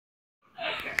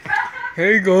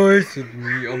Hey guys, it's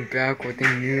me. I'm back with a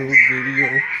new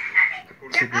video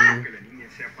today.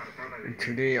 And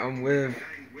today I'm with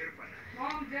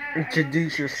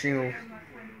introduce yourself.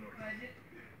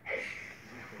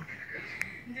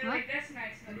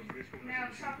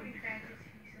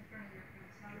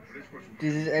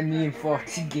 This is Emmy and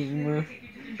Foxy Gamer.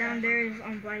 Down there is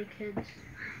on vallekidz.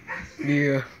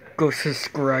 Yeah, go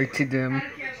subscribe to them.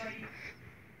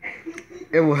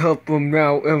 It will help them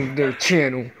out on their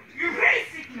channel.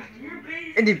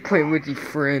 And they play with a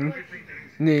friend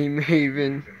named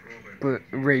Haven, but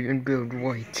Raven Build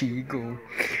YT. Go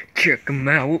check him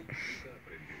out.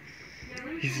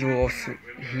 He's awesome.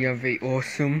 He have a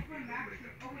awesome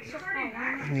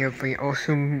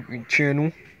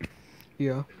channel.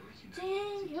 Yeah.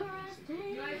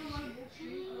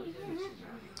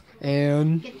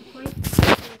 And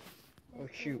oh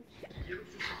shoot,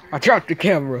 I dropped the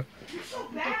camera.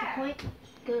 Get the point.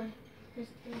 Good.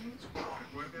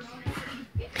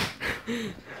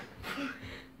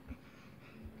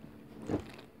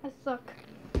 I suck.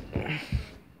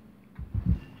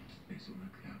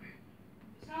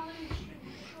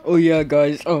 Oh yeah,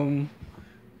 guys.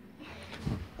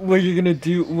 What you're gonna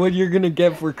do? What you're gonna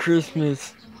get for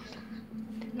Christmas?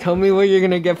 Tell me what you're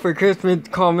gonna get for Christmas.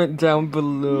 Comment down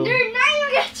below. They're not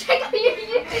even gonna check out your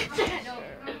YouTube channel.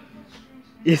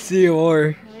 Yes, they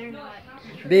are. No, they're not.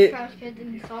 They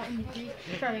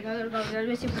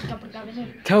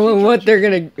tell them what they're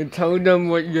gonna. Tell them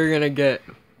what you're gonna get.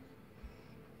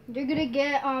 You're gonna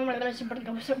get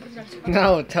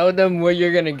No, tell them what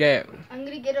you're gonna get. I'm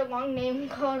gonna get a long name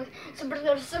called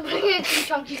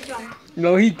Chunky Chunk.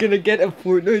 No, he's gonna get a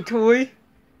Fortnite toy.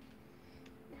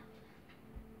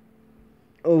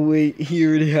 Oh wait, he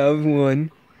already have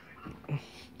one.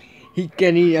 He's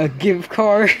getting a gift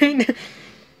card.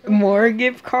 More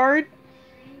gift card.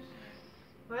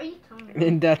 Why are you telling me?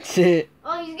 And that's it.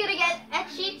 Oh, he's gonna get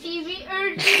HGTV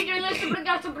or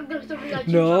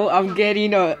No, I'm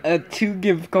getting a 2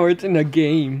 gift cards in a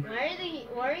game.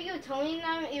 Why are you telling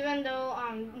them even though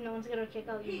no one's gonna check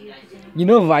out your YouTube channel? You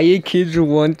know vallekidz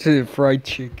wants fried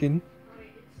chicken.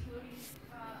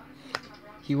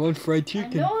 He wants fried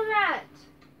chicken. I know that.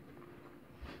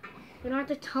 You don't have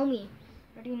to tell me.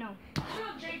 How do you know?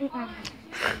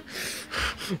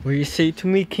 What you say to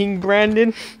me, King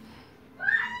Brandon?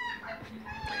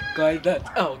 Guys, that's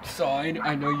outside.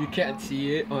 I know you can't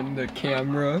see it on the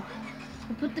camera.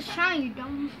 You put the shine, you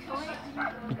dumb.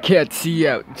 You can't see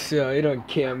outside on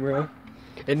camera.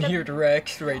 And here's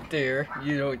Rex right there.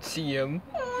 You don't see him.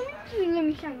 Let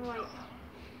me shine the light.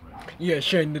 Yeah,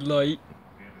 shine the light.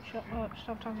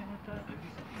 Stop talking like that.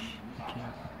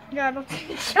 Yeah, I don't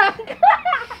see shine.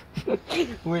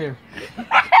 Where?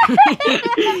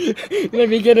 Let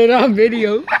me get it on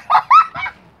video.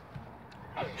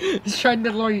 Shine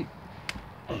the light.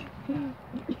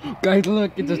 Guys,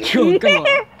 look, it's a troll. Come on.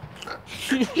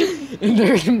 And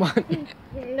there's money.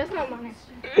 That's not money.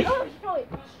 Oh, show it.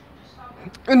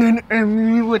 And then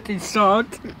Emily with his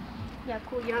socks. Yeah,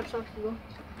 cool. You have socks too.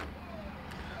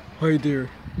 Hi there.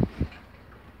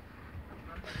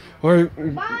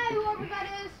 Alright. Bye, whoever that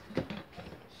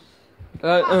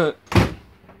is.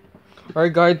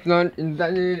 Alright guys,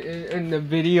 that is in the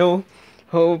video.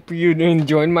 Hope you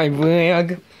enjoyed my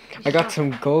vlog. I got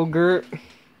some Go-Gurt.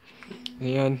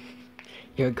 And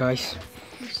yeah guys,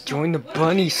 join the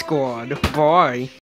bunny squad. Bye.